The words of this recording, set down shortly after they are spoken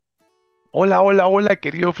Hola, hola, hola,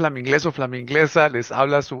 querido flaminglés o flaminglesa. Les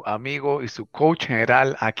habla su amigo y su coach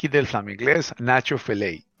general aquí del Flaminglés, Nacho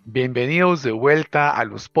Feley. Bienvenidos de vuelta a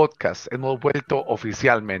los podcasts. Hemos vuelto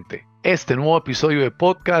oficialmente. Este nuevo episodio de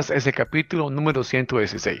podcast es el capítulo número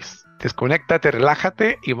 116. Desconéctate,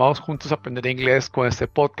 relájate y vamos juntos a aprender inglés con este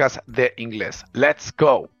podcast de inglés. ¡Let's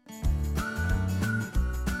go!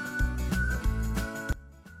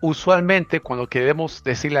 Usualmente cuando queremos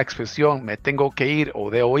decir la expresión me tengo que ir o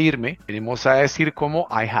debo irme, venimos a decir como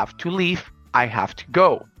I have to leave, I have to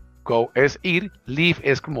go. Go es ir, leave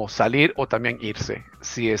es como salir o también irse.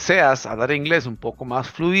 Si deseas hablar inglés un poco más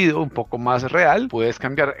fluido, un poco más real, puedes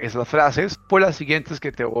cambiar esas frases por las siguientes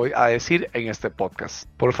que te voy a decir en este podcast.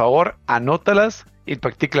 Por favor, anótalas y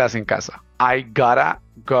practícalas en casa. I gotta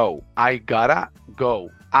go, I gotta go,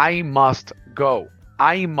 I must go,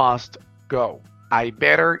 I must go. I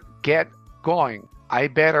better get going. I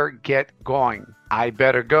better get going. I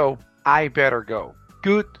better go. I better go.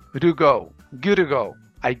 Good to go. Good to go.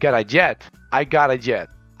 I got a jet. I got a jet.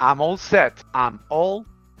 I'm all set. I'm all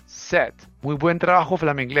set. Muy buen trabajo,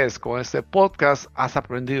 Flaminglés. Con este podcast has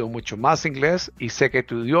aprendido mucho más inglés y sé que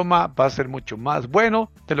tu idioma va a ser mucho más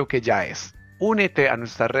bueno de lo que ya es. Únete a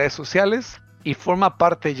nuestras redes sociales y forma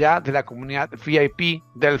parte ya de la comunidad VIP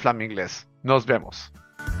del Flaminglés. Nos vemos.